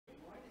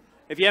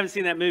If you haven't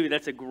seen that movie,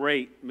 that's a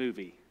great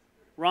movie.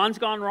 Ron's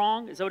Gone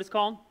Wrong, is that what it's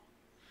called?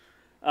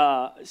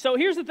 So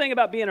here's the thing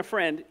about being a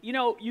friend. You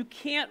know, you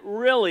can't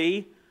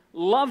really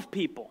love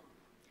people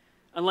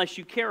unless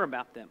you care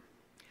about them.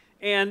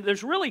 And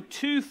there's really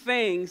two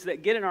things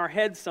that get in our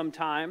heads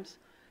sometimes,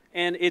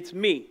 and it's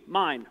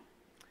mine.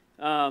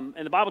 And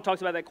the Bible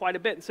talks about that quite a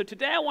bit. And so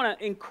today I want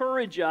to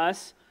encourage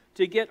us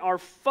to get our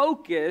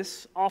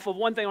focus off of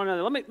one thing or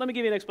another. Let me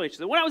give you an explanation.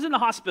 So when I was in the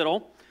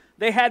hospital,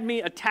 they had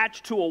me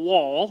attached to a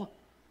wall,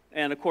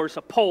 and of course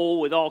a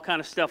pole with all kind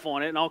of stuff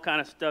on it and all kind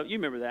of stuff. You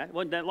remember that? It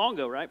wasn't that long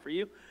ago, right, for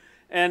you?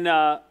 And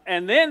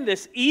then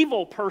this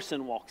evil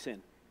person walks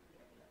in.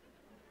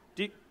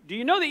 Do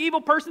you know the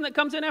evil person that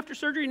comes in after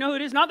surgery? You know who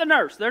it is? Not the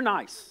nurse. They're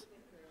nice.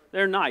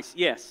 They're nice,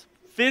 yes.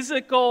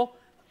 Physical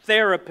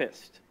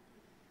therapist.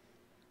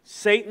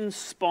 Satan's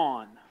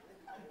spawn.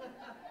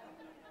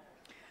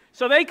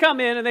 So they come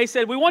in and they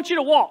said, we want you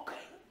to walk.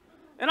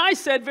 And I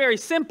said very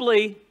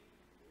simply,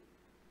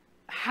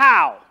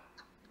 how?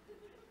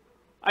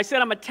 I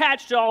said, I'm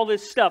attached to all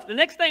this stuff. The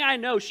next thing I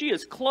know, she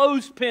is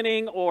clothes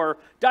pinning or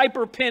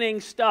diaper pinning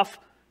stuff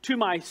to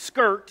my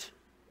skirt.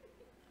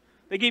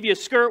 They give you a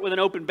skirt with an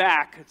open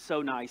back. It's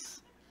so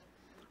nice.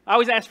 I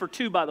always ask for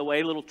two, by the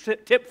way. A little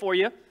tip for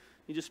you.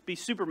 You just be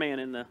Superman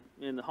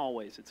in the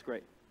hallways. It's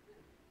great.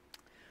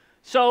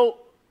 So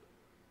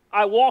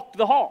I walked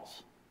the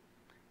halls.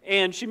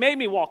 And she made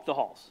me walk the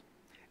halls.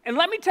 And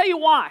let me tell you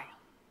why.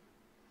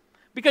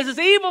 Because as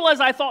evil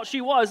as I thought she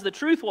was, the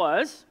truth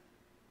was,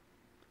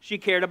 she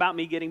cared about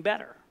me getting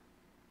better.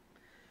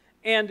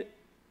 And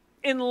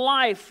in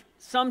life,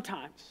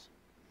 sometimes,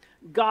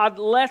 God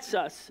lets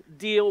us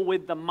deal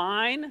with the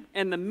mine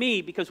and the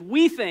me because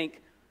we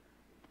think,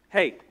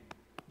 hey,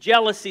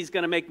 jealousy is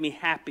going to make me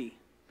happy.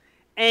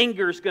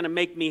 Anger is going to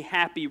make me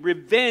happy.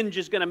 Revenge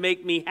is going to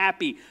make me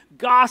happy.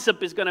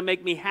 Gossip is going to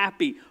make me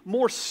happy.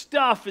 More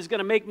stuff is going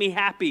to make me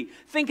happy.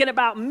 Thinking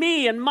about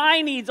me and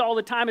my needs all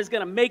the time is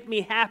going to make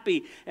me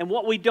happy. And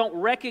what we don't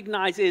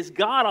recognize is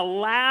God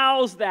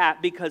allows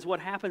that because what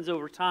happens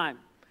over time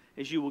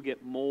is you will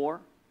get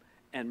more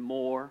and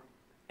more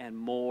and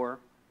more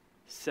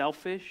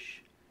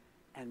selfish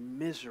and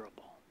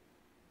miserable.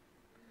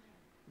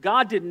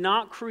 God did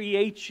not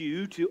create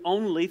you to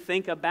only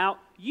think about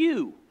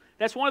you.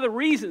 That's one of the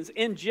reasons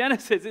in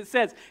Genesis it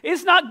says,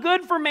 it's not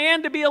good for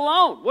man to be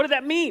alone. What did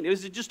that mean?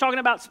 Was it just talking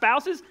about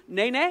spouses?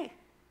 Nay, nay.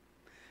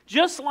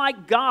 Just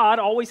like God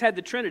always had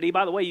the Trinity.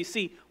 By the way, you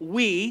see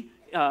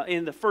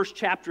in the first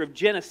chapter of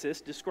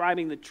Genesis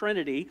describing the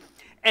Trinity.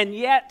 And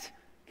yet,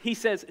 he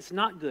says it's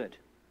not good.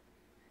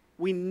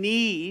 We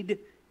need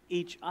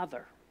each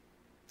other.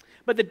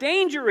 But the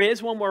danger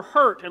is when we're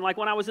hurt, and like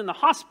when I was in the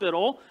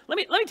hospital, let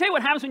me tell you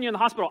what happens when you're in the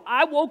hospital.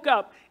 I woke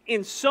up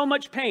in so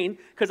much pain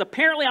because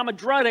apparently I'm a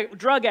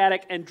drug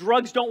addict and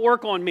drugs don't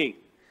work on me.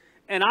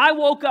 And I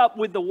woke up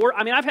with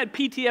I've had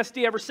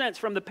PTSD ever since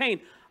from the pain.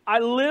 I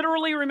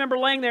literally remember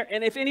laying there,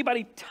 and if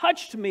anybody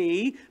touched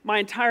me, my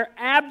entire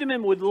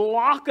abdomen would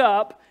lock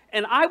up,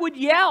 and I would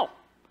yell.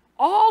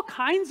 All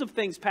kinds of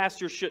things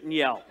pastors shouldn't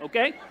yell,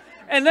 okay?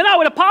 And then I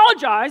would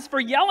apologize for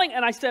yelling,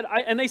 and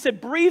and they said,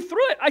 breathe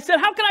through it. I said,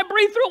 how can I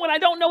breathe through it when I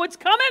don't know it's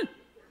coming?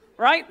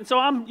 Right? And so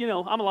I'm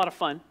a lot of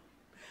fun.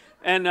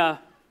 And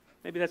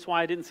maybe that's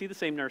why I didn't see the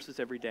same nurses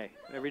every day.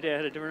 Every day I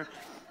had a different.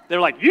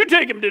 They're like, you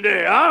take him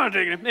today. I'm not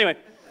taking him. Anyway,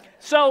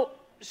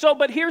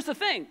 but here's the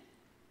thing.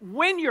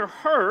 When you're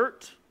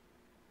hurt,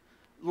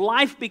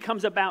 life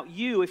becomes about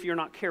you if you're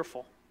not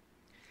careful.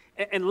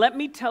 And let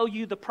me tell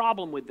you the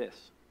problem with this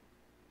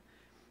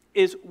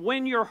is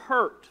when you're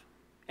hurt,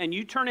 and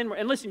you turn in,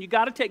 and listen, you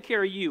got to take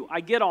care of you.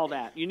 I get all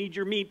that. You need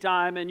your me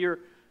time and your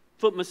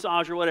foot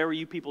massage or whatever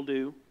you people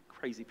do.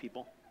 Crazy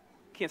people.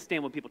 Can't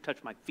stand when people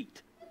touch my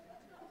feet.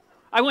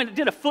 I went and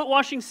did a foot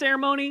washing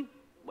ceremony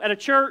at a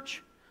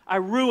church. I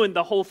ruined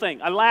the whole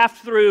thing. I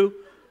laughed through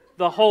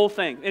the whole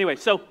thing. Anyway,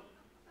 so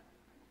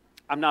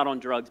I'm not on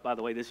drugs, by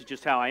the way. This is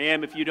just how I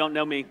am. If you don't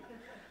know me,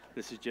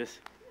 this is just,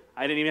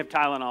 I didn't even have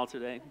Tylenol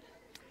today.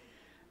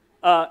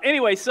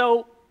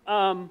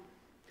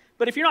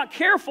 But if you're not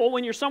careful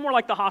when you're somewhere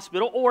like the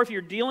hospital, or if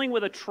you're dealing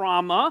with a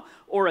trauma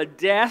or a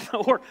death,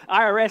 or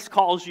IRS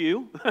calls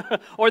you,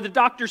 or the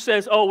doctor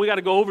says, oh, we got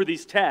to go over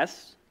these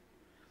tests.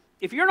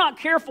 If you're not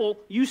careful,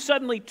 you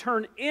suddenly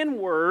turn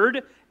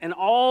inward, and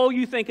all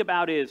you think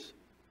about is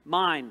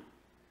mine,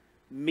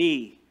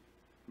 me,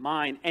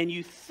 mine. And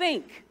you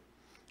think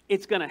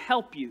it's going to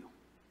help you.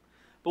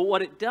 But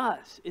what it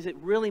does is it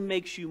really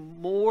makes you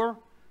more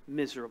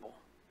miserable.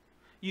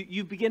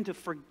 You begin to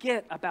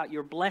forget about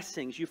your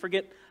blessings. You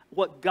forget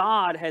what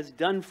God has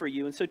done for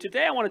you. And so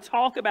today I want to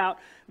talk about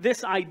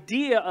this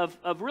idea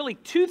of really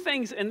two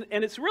things, and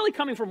it's really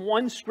coming from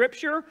one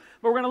scripture,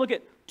 but we're going to look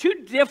at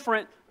two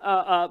different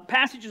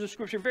passages of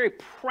scripture, very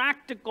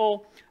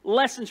practical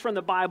lessons from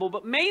the Bible,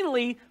 but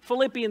mainly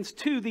Philippians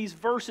 2, these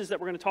verses that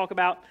we're going to talk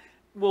about,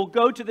 will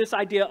go to this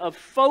idea of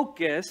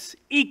focus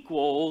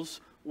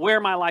equals where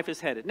my life is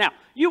headed. Now,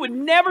 you would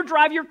never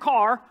drive your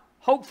car,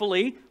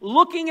 hopefully,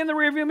 looking in the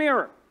rearview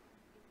mirror.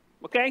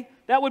 Okay?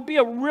 That would be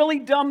a really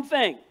dumb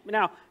thing.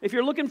 Now, if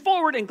you're looking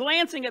forward and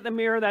glancing at the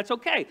mirror, that's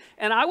okay.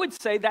 And I would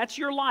say that's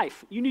your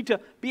life. You need to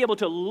be able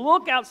to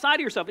look outside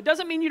of yourself. It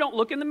doesn't mean you don't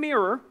look in the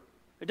mirror.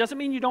 It doesn't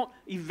mean you don't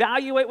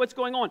evaluate what's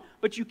going on.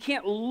 But you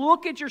can't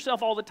look at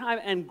yourself all the time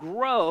and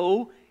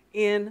grow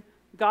in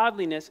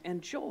godliness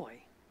and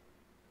joy.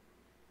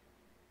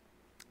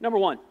 Number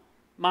one,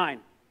 mine.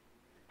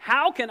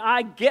 How can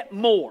I get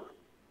more?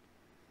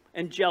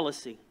 And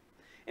jealousy.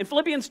 In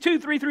Philippians 2,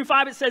 3 through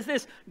 5, it says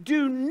this: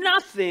 do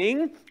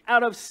nothing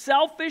out of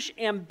selfish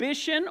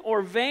ambition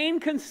or vain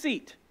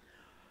conceit.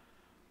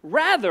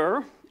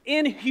 Rather,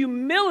 in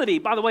humility.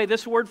 By the way,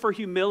 this word for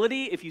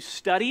humility, if you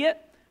study it,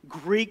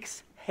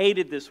 Greeks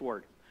hated this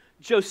word.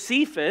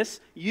 Josephus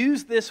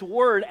used this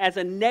word as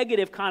a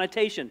negative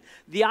connotation.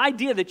 The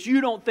idea that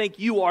you don't think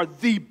you are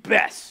the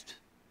best.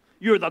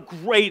 You're the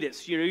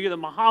greatest. You're the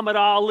Muhammad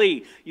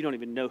Ali. You don't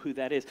even know who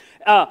that is.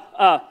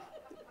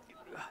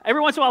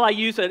 Every once in a while I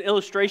use an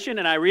illustration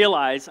and I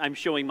realize I'm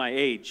showing my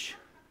age.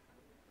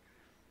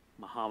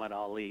 Muhammad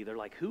Ali. They're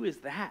like, who is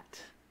that?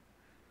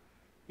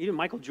 Even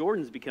Michael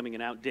Jordan's becoming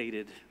an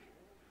outdated.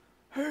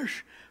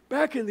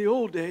 Back in the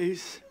old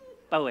days.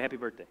 By the way, happy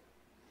birthday.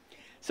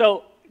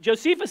 So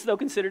Josephus, though,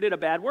 considered it a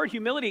bad word.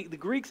 Humility, the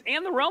Greeks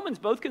and the Romans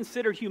both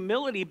considered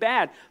humility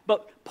bad.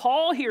 But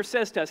Paul here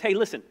says to us, hey,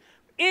 listen,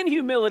 in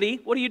humility,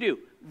 what do?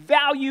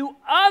 Value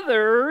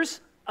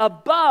others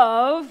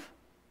above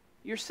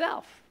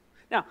yourself.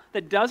 Now,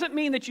 that doesn't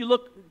mean that you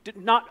look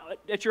not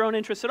at your own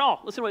interests at all.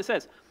 Listen to what it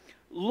says.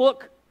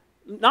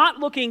 Not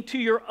looking to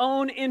your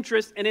own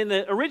interest, and in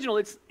the original,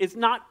 it's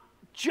not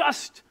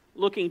just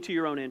looking to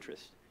your own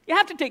interest. You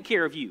have to take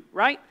care of you,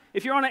 right?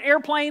 If you're on an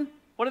airplane,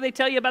 what do they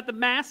tell you about the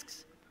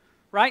masks?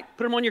 Right?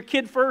 Put them on your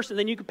kid first, and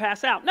then you can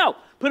pass out. No,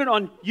 put it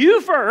on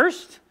you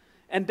first,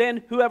 and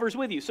then whoever's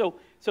with you. So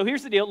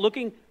here's the deal.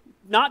 Looking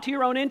not to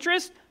your own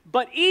interest,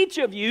 but each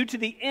of you to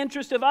the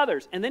interest of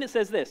others. And then it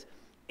says this: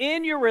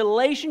 in your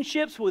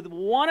relationships with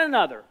one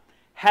another,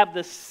 have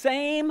the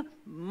same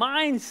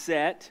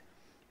mindset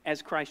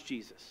as Christ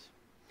Jesus.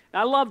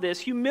 Now, I love this.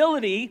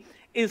 Humility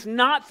is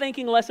not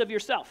thinking less of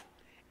yourself.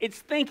 It's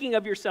thinking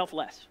of yourself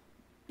less.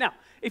 Now,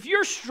 if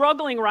you're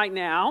struggling right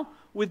now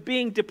with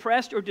being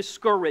depressed or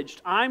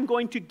discouraged, I'm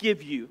going to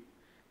give you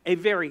a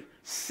very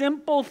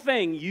simple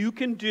thing you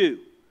can do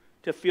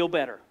to feel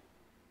better.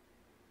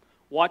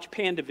 Watch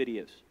panda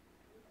videos.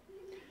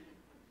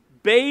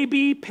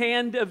 Baby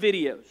panda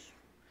videos.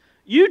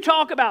 You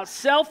talk about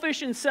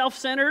selfish and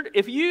self-centered.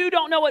 If you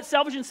don't know what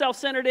selfish and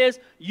self-centered is,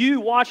 you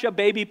watch a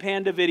baby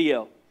panda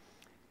video.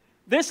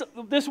 This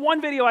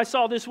one video I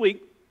saw this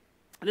week,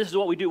 and this is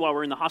what we do while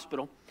we're in the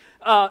hospital,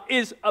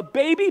 is a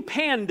baby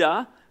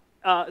panda,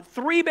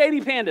 3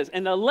 baby pandas,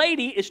 and the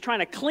lady is trying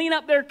to clean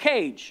up their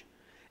cage.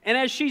 And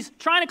as she's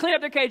trying to clean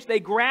up their cage, they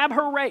grab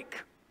her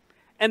rake.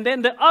 And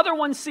then the other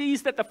one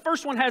sees that the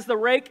first one has the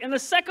rake, and the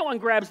second one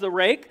grabs the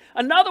rake.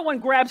 Another one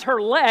grabs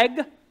her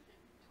leg.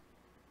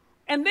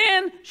 And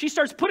then she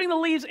starts putting the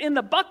leaves in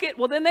the bucket.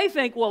 Well, then they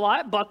think, well,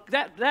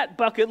 that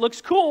bucket looks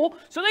cool.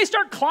 So they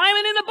start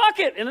climbing in the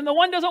bucket. And then the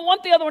one doesn't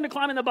want the other one to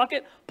climb in the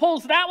bucket,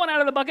 pulls that one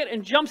out of the bucket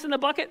and jumps in the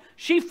bucket.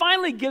 She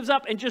finally gives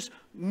up and just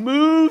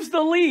moves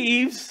the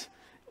leaves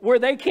where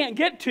they can't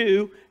get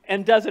to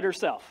and does it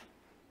herself.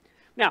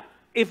 Now,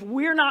 if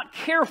we're not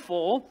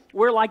careful,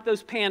 we're like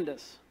those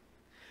pandas.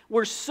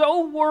 We're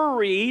so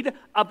worried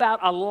about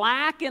a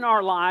lack in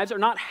our lives or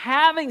not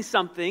having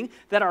something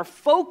that our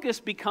focus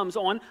becomes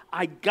on,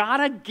 I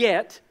gotta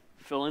get,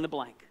 fill in the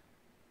blank.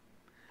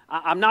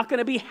 I'm not going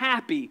to be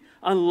happy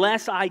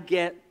unless I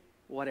get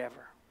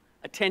whatever.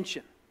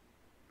 Attention.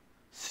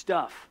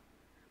 Stuff.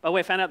 By the way,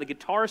 I found out the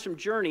guitarist from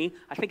Journey,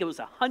 I think it was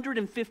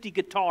 150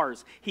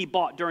 guitars he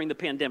bought during the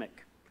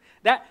pandemic.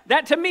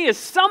 That to me is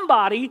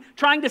somebody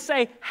trying to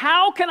say,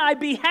 how can I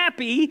be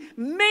happy?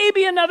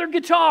 Maybe another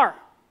guitar.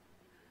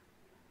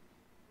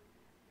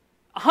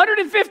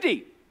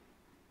 150.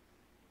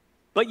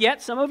 But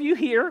yet some of you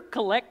here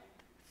collect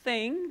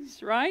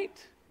things, right?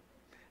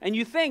 And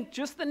you think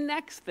just the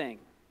next thing.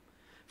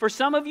 For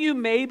some of you,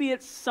 maybe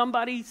it's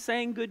somebody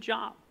saying good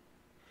job.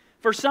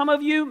 For some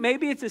of you,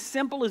 maybe it's as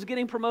simple as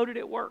getting promoted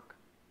at work.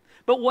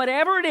 But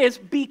whatever it is,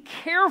 be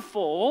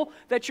careful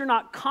that you're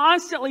not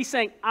constantly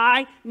saying,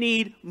 I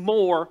need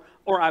more,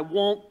 or I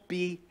won't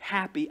be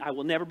happy. I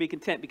will never be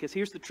content. Because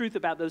here's the truth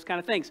about those kind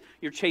of things.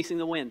 You're chasing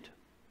the wind.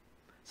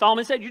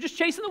 Solomon said, you're just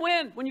chasing the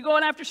wind. When you're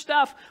going after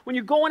stuff, when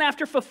you're going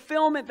after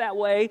fulfillment that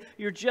way,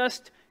 you're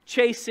just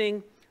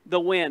chasing the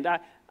wind.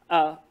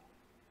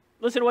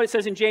 Listen to what it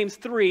says in James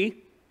 3,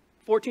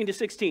 14 to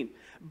 16.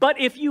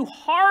 But if you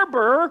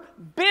harbor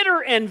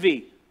bitter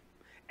envy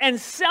and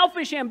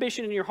selfish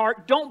ambition in your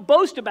heart, don't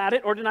boast about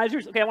it or deny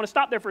yours. Okay, I want to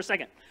stop there for a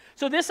second.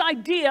 So this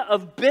idea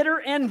of bitter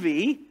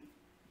envy,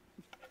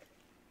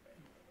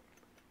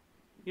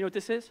 you know what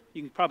this is?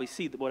 You can probably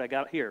see what I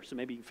got here, so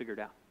maybe you can figure it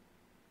out.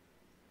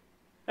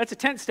 That's a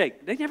tent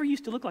stake. They never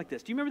used to look like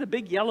this. Do you remember the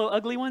big yellow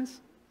ugly ones?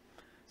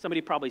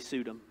 Somebody probably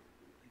sued them.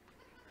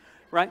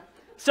 Right?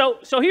 So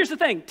here's the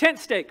thing. Tent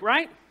stake,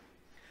 right?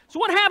 So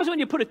what happens when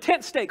you put a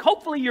tent stake?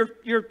 Hopefully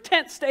your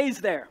tent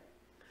stays there.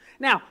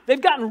 Now,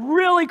 they've gotten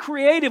really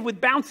creative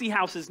with bouncy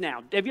houses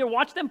now. Have you ever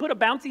watched them put a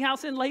bouncy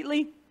house in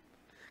lately?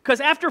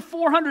 Because after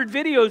 400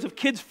 videos of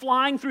kids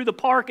flying through the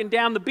park and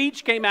down the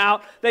beach came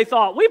out, they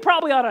thought, we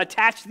probably ought to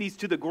attach these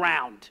to the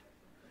ground.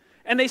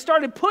 And they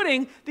started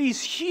putting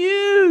these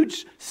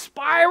huge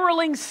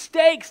spiraling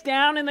stakes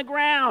down in the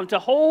ground to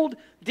hold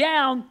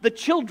down the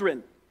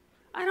children.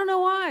 I don't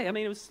know why. I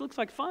mean, it looks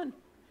like fun.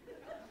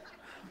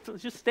 So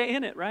just stay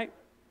in it, right?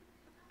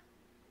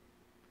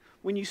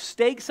 When you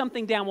stake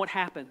something down, what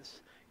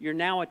happens? You're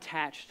now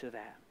attached to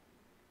that.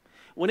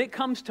 When it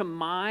comes to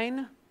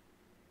mine,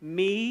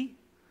 me,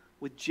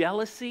 with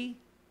jealousy,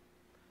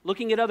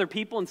 looking at other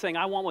people and saying,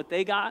 I want what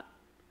they got,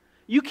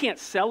 you can't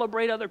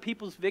celebrate other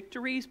people's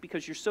victories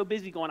because you're so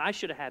busy going, I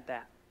should have had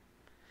that.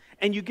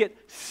 And you get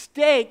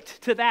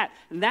staked to that.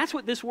 And that's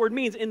what this word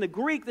means. In the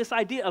Greek, this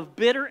idea of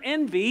bitter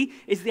envy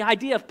is the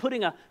idea of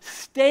putting a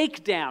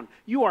stake down.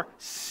 You are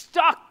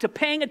stuck to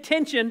paying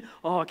attention.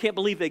 Oh, I can't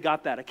believe they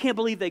got that. I can't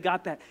believe they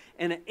got that.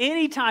 And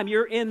any time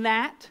you're in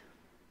that,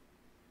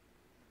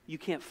 you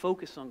can't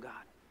focus on God.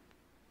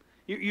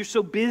 You're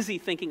so busy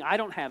thinking, I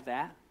don't have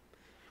that.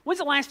 When's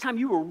the last time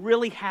you were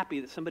really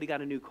happy that somebody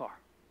got a new car?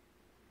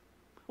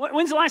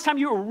 When's the last time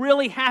you were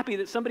really happy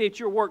that somebody at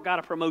your work got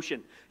a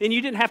promotion and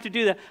you didn't have to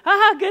do that?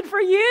 Good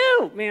for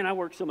you. Man, I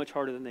work so much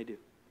harder than they do,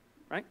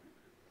 right?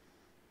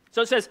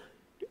 So it says,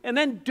 and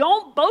then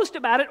don't boast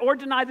about it or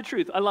deny the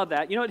truth. I love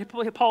that. You know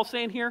what Paul's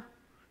saying here?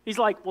 He's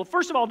like, well,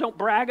 first of all, don't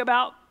brag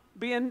about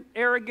being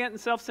arrogant and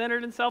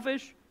self-centered and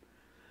selfish.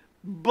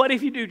 But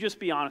if you do, just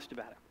be honest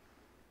about it.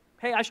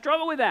 Hey, I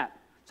struggle with that.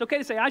 It's okay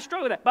to say, I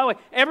struggle with that. By the way,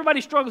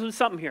 everybody struggles with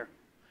something here.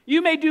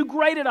 You may do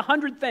great at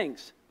 100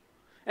 things.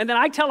 And then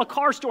I tell a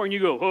car store and you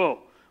go, oh,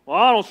 well,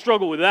 I don't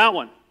struggle with that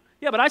one.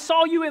 Yeah, but I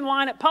saw you in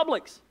line at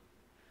Publix.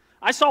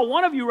 I saw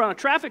one of you run a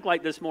traffic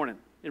light this morning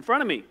in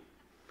front of me.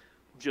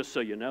 Just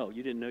so you know,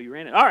 you didn't know you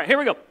ran it. All right, here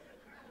we go.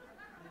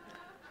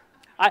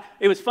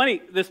 It was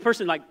funny. This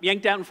person like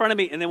yanked out in front of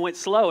me and then went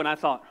slow. And I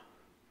thought,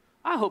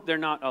 I hope they're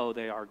not, oh,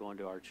 they are going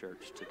to our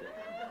church today.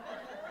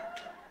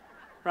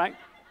 Right?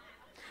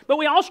 But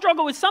we all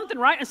struggle with something,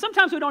 right? And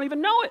sometimes we don't even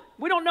know it.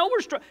 We don't know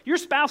we're struggling. Your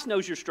spouse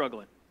knows you're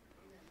struggling.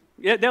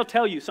 Yeah, they'll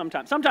tell you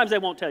sometimes. Sometimes they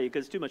won't tell you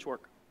because it's too much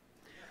work.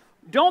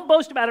 Don't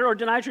boast about it or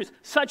deny truth.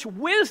 Such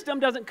wisdom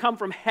doesn't come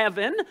from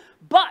heaven,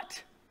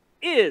 but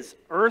is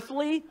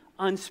earthly,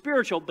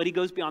 unspiritual. But he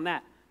goes beyond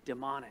that,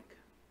 demonic.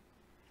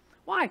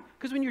 Why?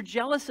 Because when you're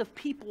jealous of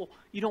people,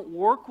 you don't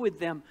work with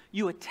them.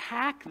 You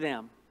attack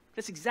them.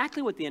 That's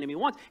exactly what the enemy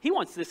wants. He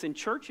wants this in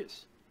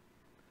churches.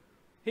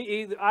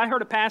 I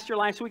heard a pastor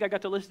last week. I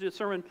got to listen to a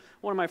sermon,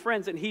 one of my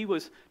friends, and he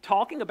was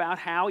talking about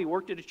how he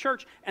worked at a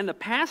church. And the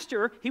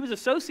pastor, he was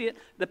associate,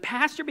 the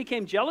pastor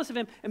became jealous of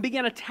him and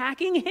began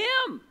attacking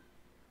him.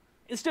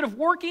 Instead of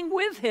working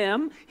with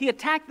him, he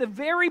attacked the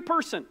very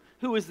person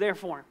who was there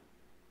for him.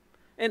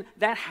 And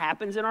that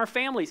happens in our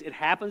families. It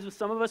happens with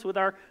some of us with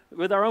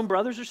our own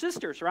brothers or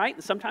sisters, right?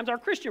 And sometimes our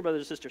Christian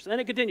brothers or sisters. And then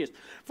it continues.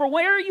 For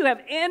where you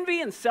have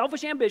envy and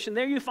selfish ambition,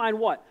 there you find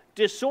what?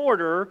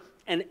 Disorder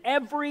and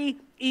every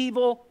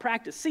evil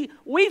practice. See,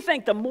 we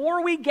think the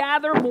more we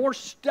gather more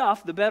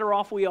stuff, the better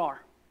off we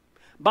are.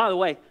 By the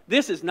way,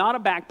 this is not a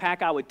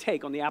backpack I would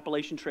take on the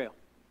Appalachian Trail.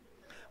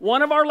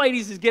 One of our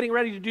ladies is getting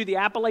ready to do the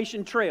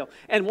Appalachian Trail.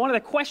 And one of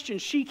the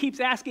questions she keeps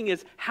asking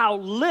is, how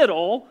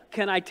little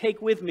can I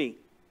take with me?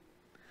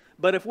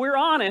 But if we're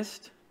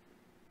honest,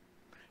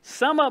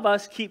 some of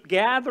us keep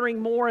gathering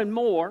more and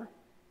more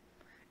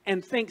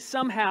and think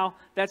somehow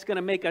that's going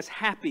to make us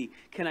happy.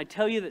 Can I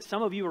tell you that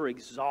some of you are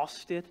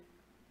exhausted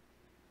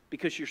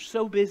because you're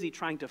so busy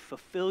trying to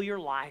fulfill your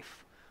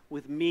life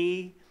with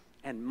me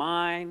and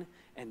mine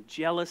and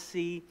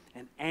jealousy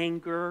and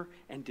anger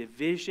and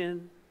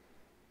division?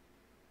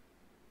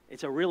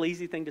 It's a real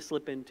easy thing to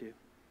slip into.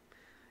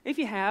 If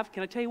you have,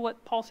 can I tell you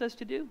what Paul says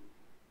to do?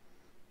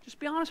 Just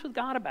be honest with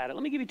God about it.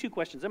 Let me give you two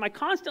questions. Am I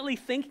constantly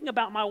thinking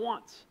about my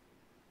wants?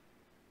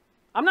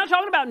 I'm not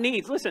talking about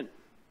needs. Listen,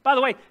 by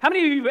the way, how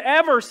many of you have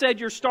ever said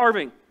you're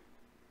starving?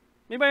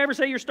 Anybody ever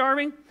say you're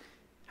starving?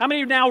 How many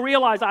of you now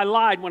realize I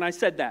lied when I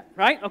said that?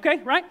 Right? Okay,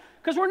 right?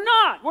 Because we're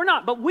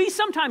not. But we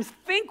sometimes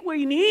think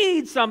we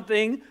need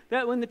something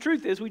that when the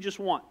truth is we just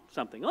want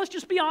something. Let's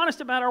just be honest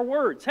about our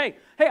words. Hey,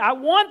 I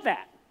want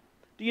that.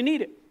 Do you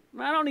need it?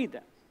 I don't need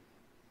that.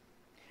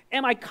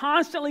 Am I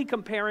constantly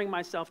comparing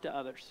myself to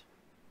others?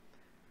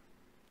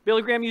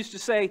 Billy Graham used to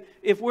say,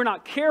 if we're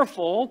not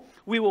careful,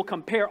 we will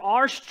compare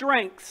our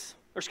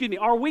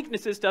our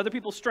weaknesses to other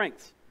people's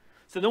strengths.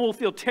 So then we'll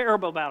feel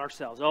terrible about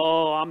ourselves.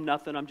 Oh, I'm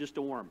nothing, I'm just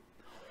a worm.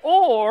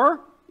 Or,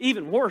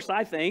 even worse,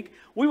 I think,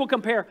 we will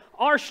compare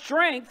our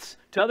strengths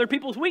to other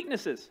people's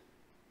weaknesses.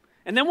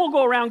 And then we'll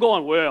go around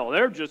going, well,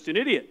 they're just an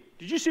idiot.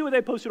 Did you see what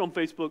they posted on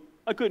Facebook?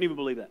 I couldn't even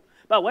believe that.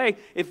 By the way,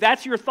 if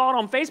that's your thought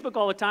on Facebook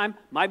all the time,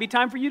 might be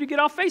time for you to get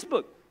off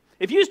Facebook.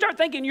 If you start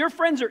thinking your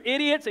friends are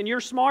idiots and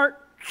you're smart,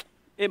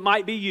 it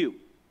might be you.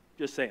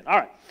 Just saying. All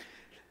right.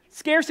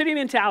 Scarcity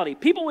mentality.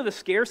 People with a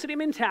scarcity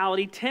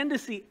mentality tend to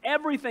see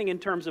everything in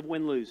terms of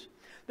win-lose.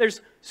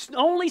 There's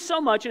only so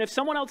much, and if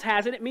someone else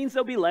has it, it means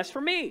there'll be less for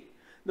me.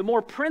 the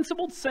more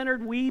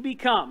principle-centered we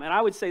become, and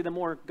I would say the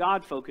more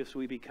God-focused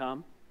we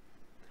become,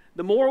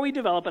 the more we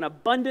develop an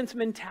abundance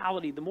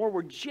mentality, the more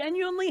we're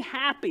genuinely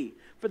happy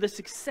for the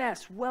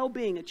success,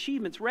 well-being,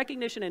 achievements,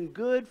 recognition, and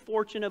good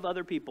fortune of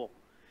other people.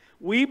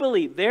 We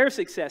believe their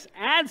success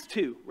adds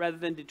to rather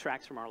than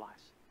detracts from our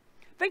lives.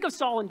 Think of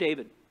Saul and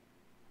David.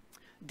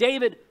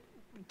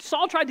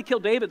 Saul tried to kill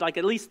David like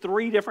at least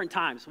 3 different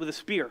times with a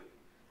spear.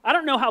 I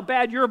don't know how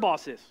bad your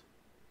boss is,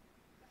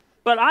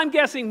 but I'm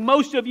guessing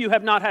most of you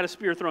have not had a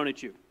spear thrown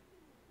at you.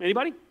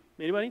 Anybody?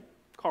 Anybody?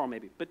 Carl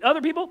maybe, but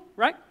other people,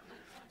 right?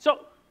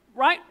 So,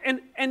 right?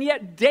 And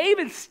yet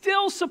David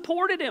still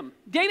supported him.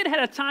 David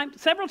had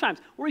several times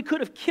where he could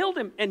have killed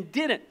him and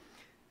didn't.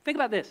 Think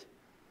about this.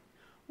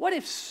 What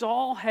if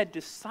Saul had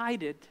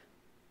decided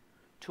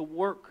to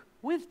work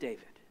with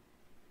David?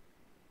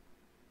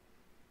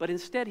 But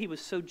instead he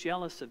was so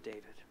jealous of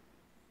David.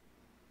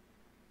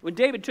 When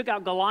David took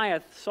out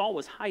Goliath, Saul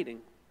was hiding.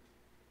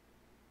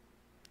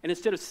 And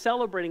instead of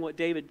celebrating what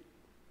David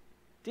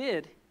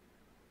did,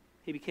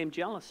 he became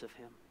jealous of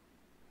him.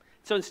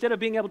 So instead of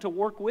being able to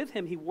work with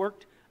him, he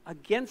worked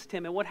against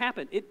him. And what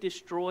happened? It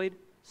destroyed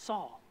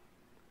Saul.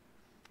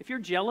 If you're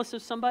jealous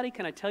of somebody,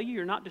 can I tell you,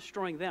 you're not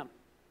destroying them.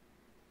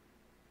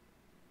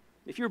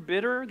 If you're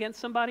bitter against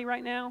somebody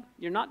right now,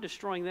 you're not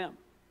destroying them.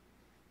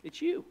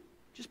 It's you.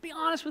 Just be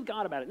honest with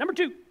God about it. Number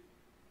 2,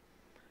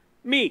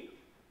 me.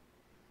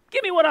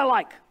 Give me what I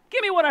like.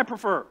 Give me what I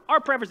prefer. Our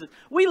preferences.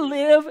 We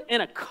live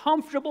in a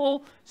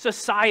comfortable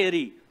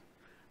society.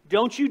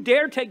 Don't you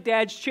dare take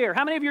Dad's chair.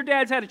 How many of your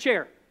dads had a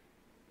chair?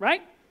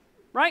 Right?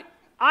 Right?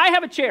 I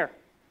have a chair.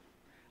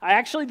 I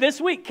actually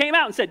this week came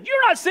out and said,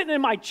 "You're not sitting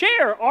in my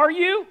chair, are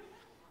you?"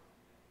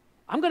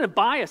 I'm going to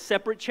buy a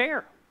separate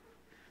chair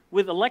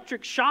with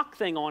electric shock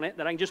thing on it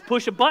that I can just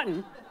push a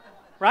button,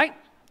 right?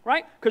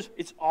 Right? Because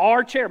it's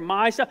our chair,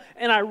 my stuff.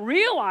 And I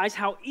realize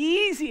how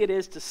easy it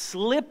is to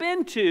slip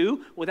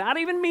into, without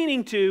even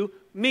meaning to,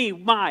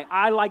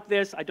 I like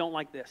this, I don't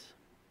like this.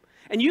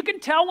 And you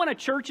can tell when a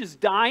church is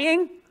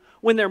dying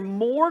when they're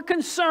more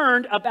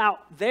concerned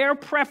about their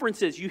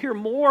preferences. You hear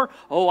more,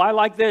 oh, I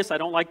like this, I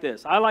don't like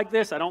this. I like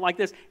this, I don't like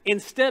this.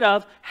 Instead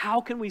of,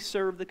 how can we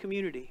serve the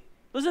community?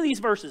 Listen to these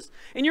verses.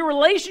 In your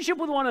relationship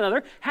with one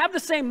another, have the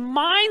same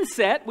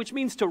mindset, which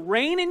means to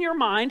reign in your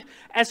mind,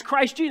 as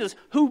Christ Jesus,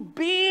 who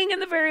being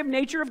in the very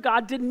nature of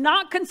God, did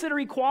not consider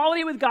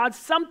equality with God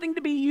something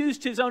to be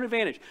used to his own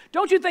advantage.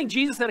 Don't you think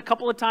Jesus had a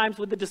couple of times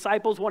with the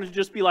disciples wanted to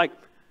just be like,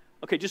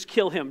 okay, just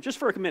kill him, just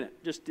for a minute.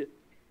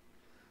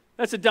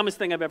 That's the dumbest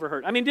thing I've ever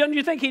heard. I mean, don't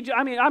you think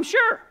I'm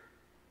sure,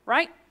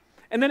 right?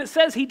 And then it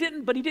says he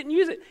didn't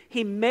use it.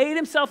 He made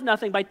himself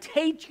nothing by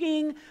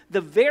taking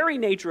the very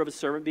nature of a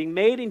servant, being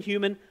made in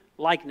human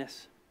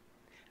likeness.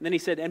 And then he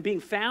said, and being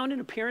found in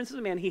appearance as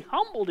a man, he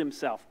humbled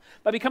himself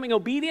by becoming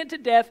obedient to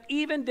death,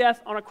 even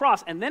death on a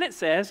cross. And then it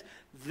says,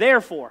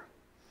 therefore,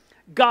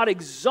 God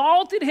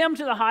exalted him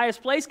to the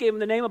highest place, gave him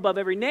the name above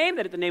every name,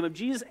 that at the name of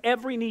Jesus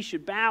every knee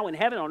should bow in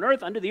heaven, on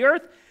earth, under the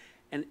earth,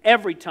 and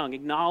every tongue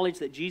acknowledge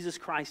that Jesus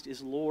Christ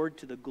is Lord,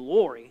 to the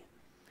glory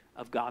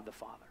of God the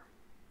Father.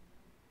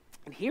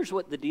 And here's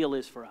what the deal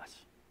is for us.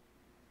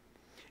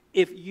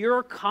 If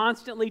you're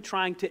constantly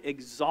trying to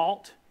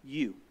exalt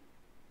you,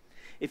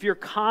 if you're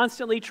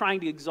constantly trying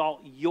to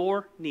exalt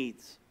your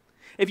needs,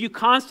 if you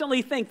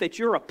constantly think that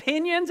your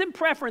opinions and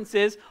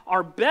preferences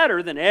are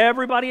better than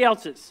everybody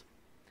else's,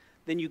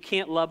 then you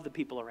can't love the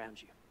people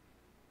around you.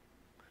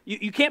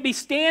 You can't be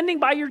standing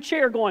by your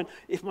chair going,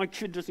 if my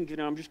kid doesn't get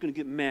out, I'm just going to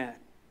get mad.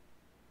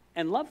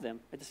 And love them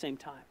at the same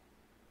time.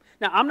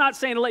 Now, I'm not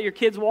saying to let your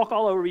kids walk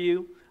all over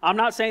you. I'm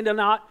not saying to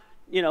not,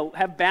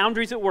 have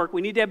boundaries at work.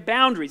 We need to have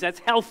boundaries. That's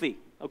healthy,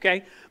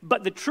 okay?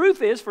 But the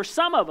truth is, for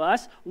some of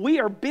us,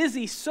 we are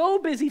so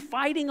busy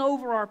fighting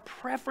over our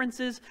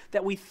preferences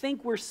that we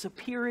think we're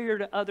superior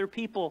to other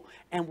people,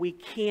 and we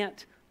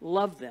can't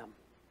love them.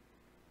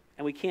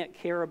 And we can't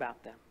care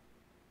about them.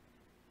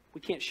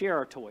 We can't share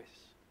our toys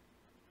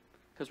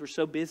because we're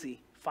so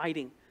busy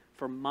fighting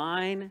for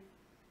mine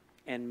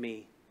and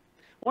me.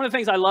 One of the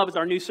things I love is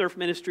our new surf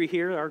ministry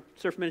here. Our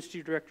surf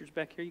ministry director's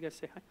back here. You guys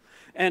say hi.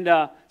 And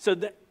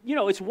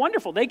it's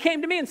wonderful. They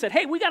came to me and said,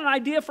 hey, we got an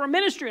idea for a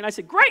ministry. And I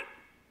said, great.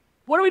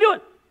 What are we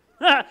doing?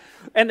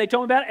 And they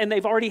told me about it. And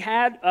they've already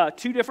had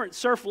 2 different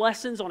surf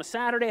lessons on a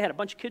Saturday. Had a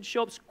bunch of kids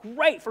show up. It's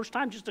great. First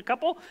time, just a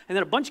couple. And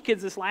then a bunch of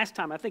kids this last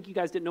time. I think you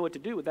guys didn't know what to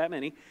do with that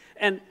many.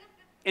 And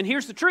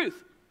here's the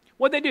truth.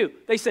 What'd they do?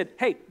 They said,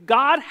 hey,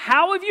 God,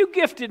 how have you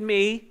gifted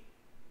me?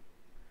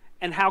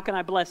 And how can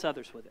I bless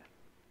others with it?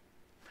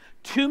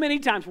 Too many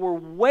times we're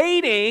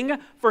waiting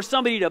for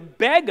somebody to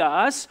beg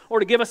us or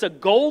to give us a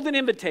golden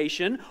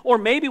invitation, or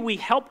maybe we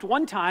helped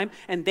one time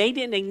and they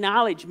didn't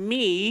acknowledge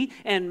me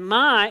and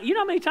mine. You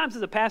know how many times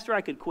as a pastor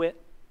I could quit?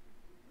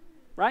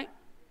 Right?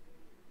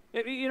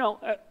 They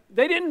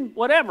didn't,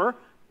 whatever,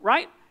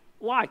 right?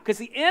 Why? Because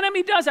the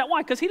enemy does that.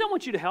 Why? Because he don't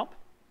want you to help.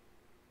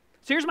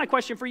 So here's my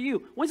question for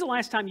you. When's the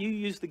last time you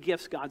used the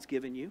gifts God's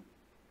given you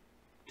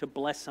to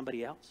bless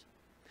somebody else?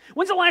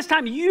 When's the last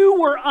time you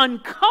were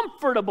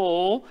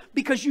uncomfortable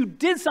because you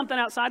did something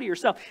outside of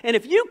yourself? And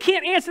if you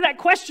can't answer that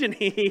question,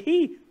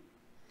 Amy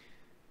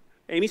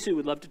Sue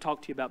would love to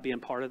talk to you about being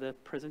part of the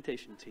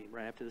presentation team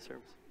right after the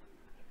service.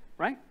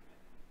 Right?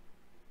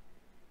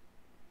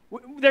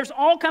 There's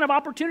all kind of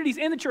opportunities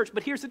in the church,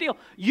 but here's the deal.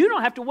 You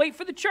don't have to wait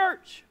for the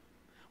church.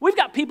 We've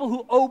got people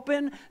who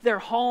open their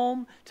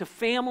home to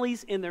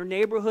families in their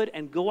neighborhood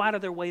and go out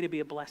of their way to be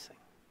a blessing.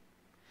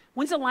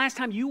 When's the last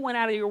time you went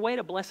out of your way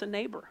to bless a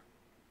neighbor?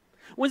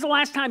 When's the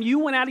last time you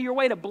went out of your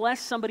way to bless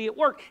somebody at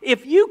work?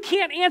 If you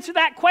can't answer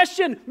that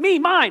question,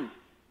 mine,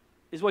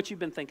 is what you've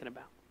been thinking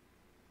about.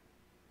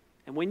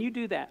 And when you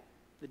do that,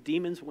 the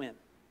demons win.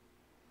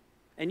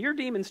 And your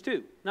demons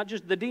too, not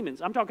just the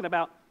demons. I'm talking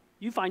about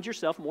you find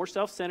yourself more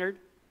self-centered,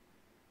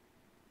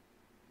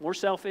 more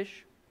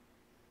selfish,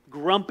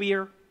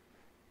 grumpier.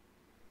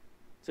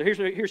 So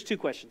here's two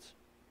questions.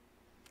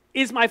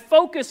 Is my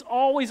focus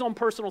always on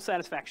personal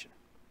satisfaction?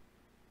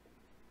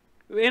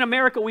 In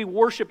America, we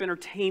worship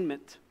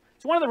entertainment.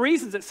 It's one of the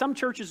reasons that some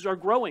churches are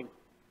growing.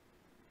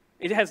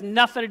 It has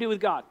nothing to do with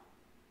God.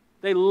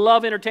 They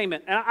love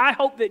entertainment. And I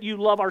hope that you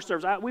love our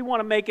service. We want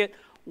to make it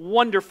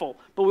wonderful,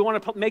 but we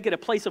want to make it a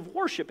place of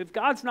worship. If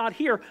God's not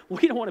here,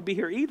 we don't want to be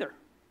here either.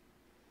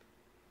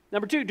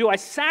 Number two, do I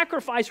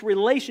sacrifice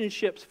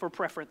relationships for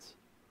preference?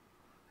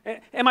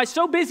 Am I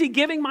so busy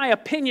giving my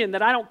opinion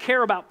that I don't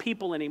care about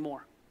people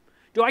anymore?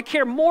 Do I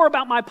care more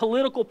about my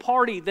political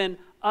party than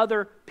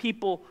other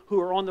people who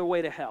are on their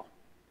way to hell?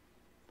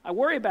 I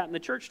worry about it in the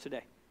church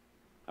today.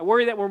 I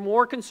worry that we're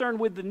more concerned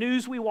with the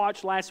news we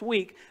watched last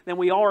week than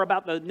we are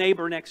about the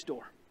neighbor next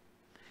door.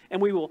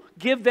 And we will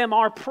give them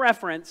our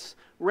preference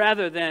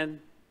rather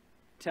than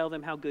tell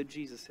them how good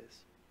Jesus is.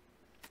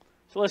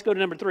 So let's go to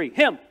number three.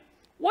 Him.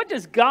 What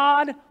does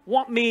God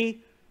want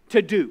me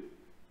to do?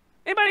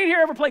 Anybody in here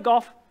ever play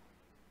golf?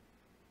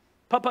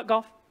 Putt-putt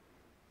golf?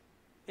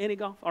 Any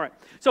golf? All right.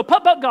 So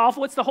putt-putt golf,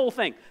 what's the whole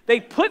thing?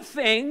 They put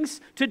things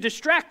to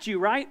distract you,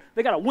 right?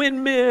 They got a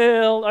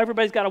windmill.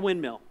 Everybody's got a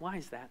windmill. Why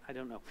is that? I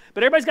don't know.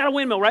 But everybody's got a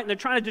windmill, right? And they're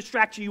trying to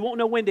distract you. You won't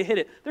know when to hit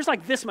it. There's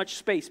like this much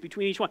space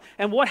between each one.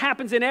 And what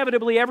happens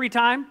inevitably every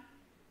time?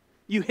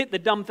 You hit the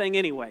dumb thing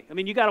anyway. I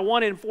mean, you got a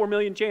 1 in 4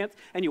 million chance,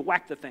 and you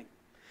whack the thing.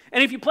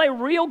 And if you play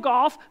real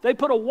golf, they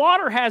put a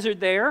water hazard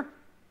there.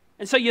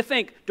 And so you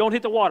think, don't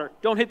hit the water,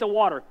 don't hit the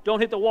water, don't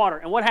hit the water.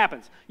 And what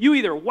happens? You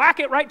either whack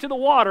it right to the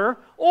water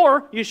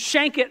or you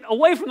shank it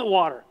away from the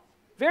water.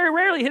 Very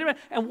rarely hit it.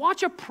 And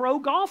watch a pro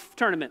golf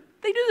tournament.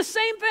 They do the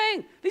same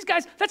thing. These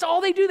guys, that's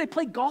all they do. They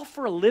play golf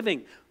for a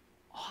living.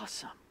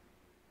 Awesome.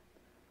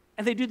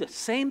 And they do the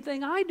same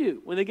thing I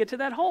do when they get to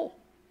that hole.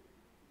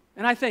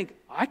 And I think,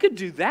 I could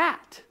do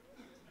that.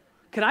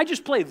 Can I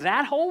just play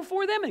that hole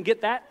for them and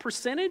get that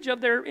percentage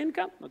of their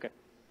income? Okay.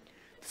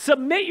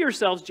 Submit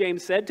yourselves,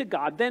 James said, to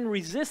God. Then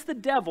resist the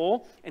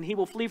devil, and he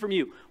will flee from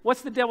you.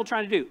 What's the devil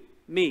trying to do?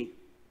 Me,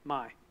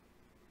 my.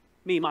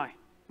 Me, my.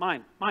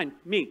 Mine,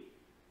 me.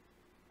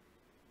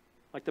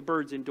 Like the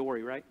birds in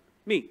Dory, right?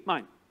 Me,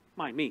 mine,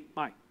 me,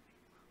 mine.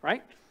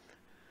 Right?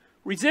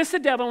 Resist the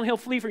devil, and he'll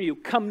flee from you.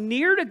 Come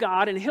near to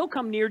God, and he'll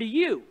come near to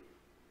you.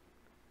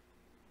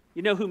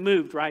 You know who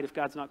moved, right, if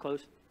God's not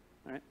close?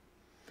 All right?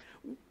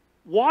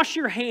 Wash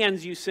your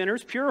hands, you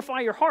sinners. Purify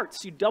your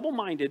hearts, you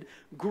double-minded.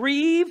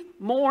 Grieve,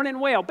 mourn, and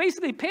wail.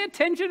 Basically, pay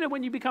attention to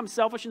when you become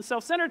selfish and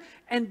self-centered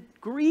and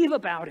grieve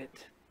about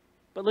it.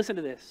 But listen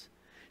to this.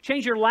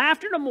 Change your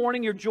laughter to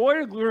mourning, your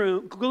joy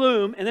to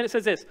gloom. And then it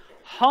says this.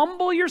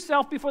 Humble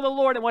yourself before the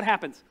Lord, and what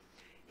happens?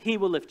 He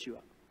will lift you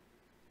up.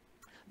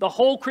 The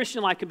whole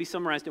Christian life can be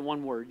summarized in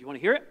one word. You want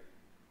to hear it?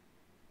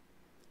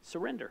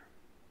 Surrender.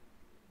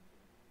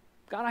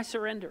 God, I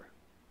surrender.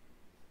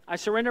 I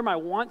surrender my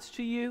wants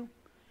to you.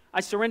 I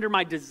surrender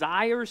my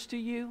desires to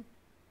you.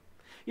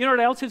 You know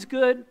what else is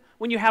good?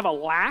 When you have a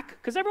lack,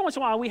 because every once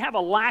in a while we have a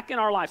lack in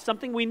our life,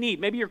 something we need.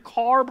 Maybe your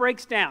car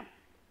breaks down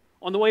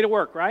on the way to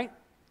work, right?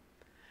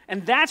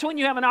 And that's when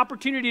you have an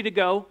opportunity to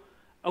go,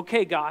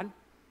 okay, God,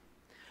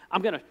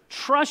 I'm going to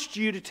trust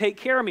you to take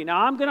care of me.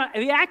 Now, I'm going to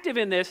be active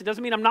in this. It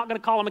doesn't mean I'm not going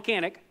to call a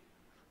mechanic.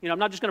 You know, I'm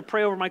not just going to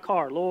pray over my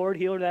car. Lord,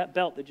 heal that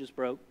belt that just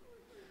broke.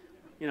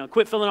 You know,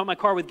 quit filling up my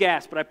car with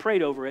gas, but I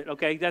prayed over it,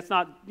 okay? That's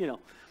not, you know.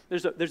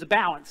 There's a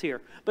balance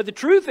here. But the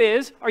truth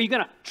is, are you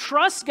going to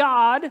trust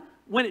God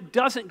when it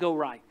doesn't go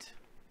right?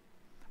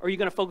 Or are you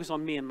going to focus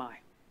on me and my?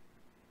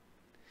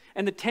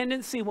 And the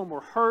tendency when we're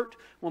hurt,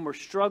 when we're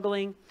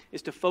struggling,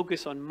 is to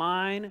focus on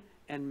mine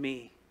and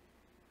me.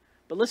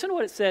 But listen to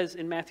what it says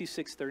in Matthew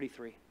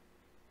 6:33.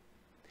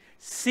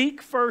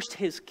 Seek first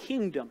his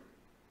kingdom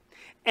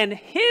and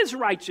his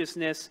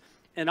righteousness,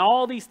 and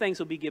all these things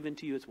will be given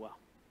to you as well.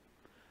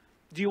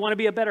 Do you want to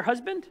be a better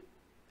husband?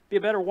 Be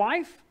a better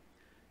wife?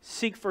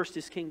 Seek first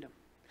his kingdom.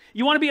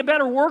 You want to be a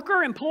better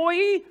worker,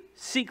 employee?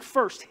 Seek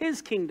first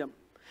his kingdom.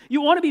 You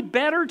want to be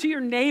better to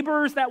your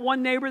neighbors, that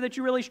one neighbor that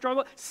you really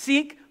struggle with?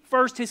 Seek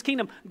first his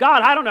kingdom.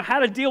 God, I don't know how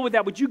to deal with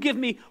that. Would you give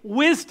me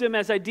wisdom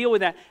as I deal with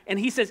that? And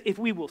he says, if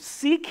we will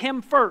seek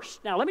him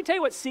first. Now, let me tell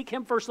you what seek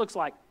him first looks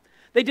like.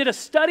 They did a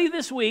study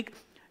this week.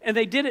 and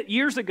they did it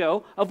years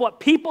ago, of what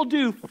people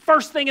do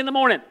first thing in the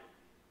morning.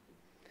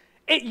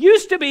 It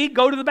used to be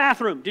go to the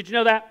bathroom. Did you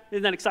know that?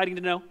 Isn't that exciting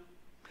to know?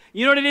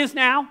 You know what it is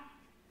now?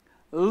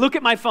 Look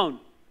at my phone.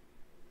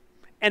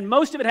 And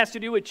most of it has to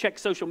do with check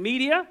social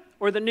media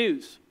or the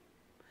news.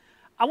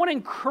 I want to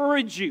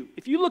encourage you,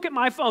 if you look at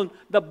my phone,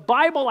 the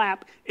Bible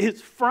app is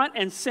front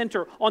and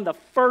center on the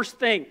first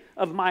thing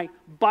of my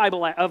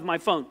Bible app, of my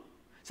phone.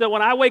 So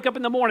when I wake up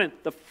in the morning,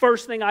 the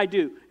first thing I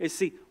do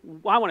is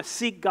I want to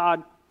seek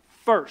God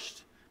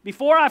first.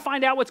 Before I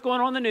find out what's going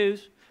on in the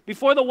news,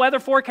 before the weather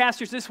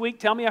forecasters this week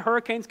tell me a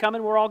hurricane's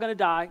coming, we're all going to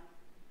die,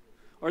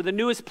 or the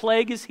newest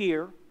plague is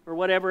here, or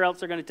whatever else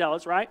they're going to tell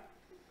us, right?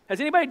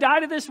 Has anybody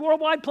died of this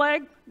worldwide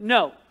plague?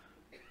 No.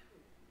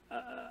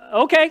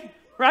 Okay.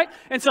 Right?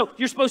 And so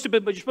you're supposed to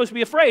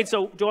be afraid.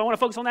 So do I want to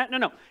focus on that?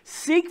 No.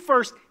 Seek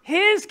first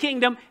his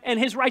kingdom and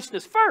his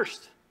righteousness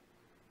first.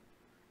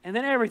 And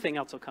then everything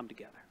else will come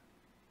together.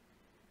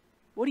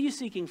 What are you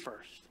seeking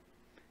first?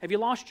 Have you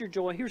lost your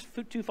joy? Here's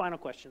 2 final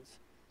questions.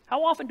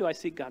 How often do I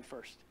seek God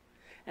first?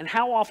 And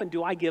how often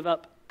do I give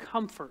up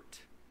comfort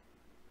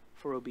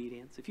for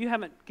obedience? If you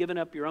haven't given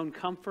up your own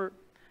comfort,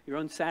 your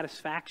own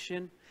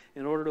satisfaction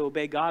in order to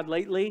obey God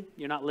lately,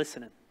 you're not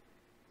listening.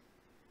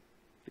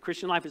 The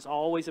Christian life is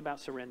always about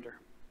surrender.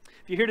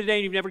 If you're here today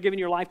and you've never given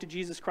your life to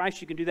Jesus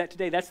Christ, you can do that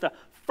today. That's the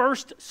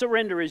first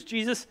surrender is,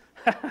 Jesus,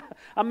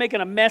 I'm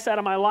making a mess out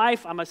of my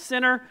life. I'm a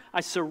sinner.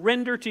 I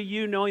surrender to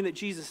you knowing that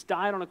Jesus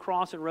died on a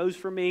cross and rose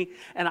for me,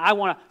 and I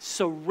want to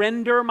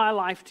surrender my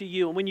life to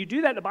you. And when you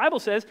do that, the Bible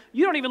says,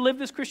 you don't even live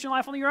this Christian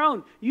life on your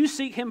own. You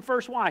seek him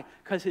first. Why?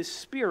 Because his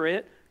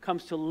Spirit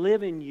comes to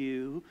live in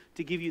you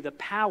to give you the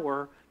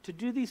power to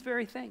do these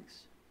very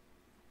things.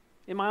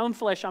 In my own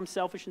flesh, I'm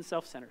selfish and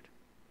self-centered.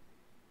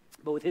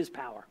 But with his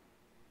power,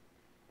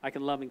 I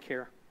can love and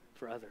care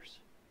for others.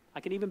 I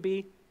can even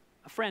be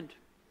a friend,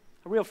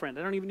 a real friend.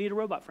 I don't even need a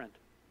robot friend.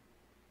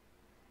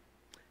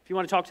 If you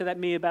want to talk to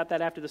me about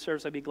that after the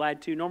service, I'd be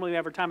glad to. Normally we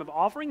have our time of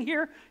offering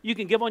here. You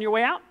can give on your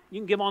way out. You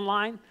can give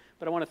online.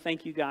 But I want to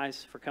thank you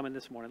guys for coming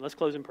this morning. Let's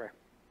close in prayer.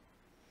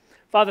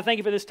 Father, thank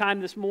you for this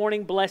time this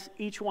morning. Bless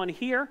each one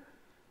here.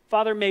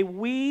 Father, may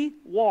we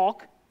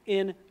walk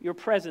in your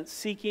presence,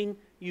 seeking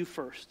you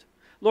first.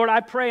 Lord,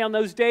 I pray on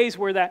those days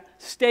where that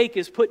stake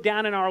is put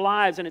down in our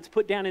lives and it's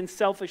put down in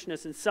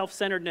selfishness and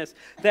self-centeredness,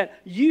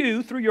 that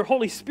you, through your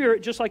Holy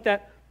Spirit, just like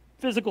that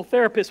physical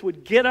therapist,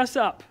 would get us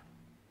up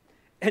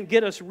and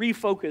get us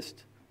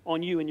refocused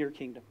on you and your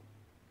kingdom.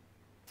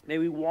 May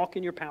we walk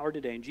in your power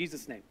today. In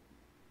Jesus' name,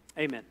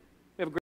 amen. We have a great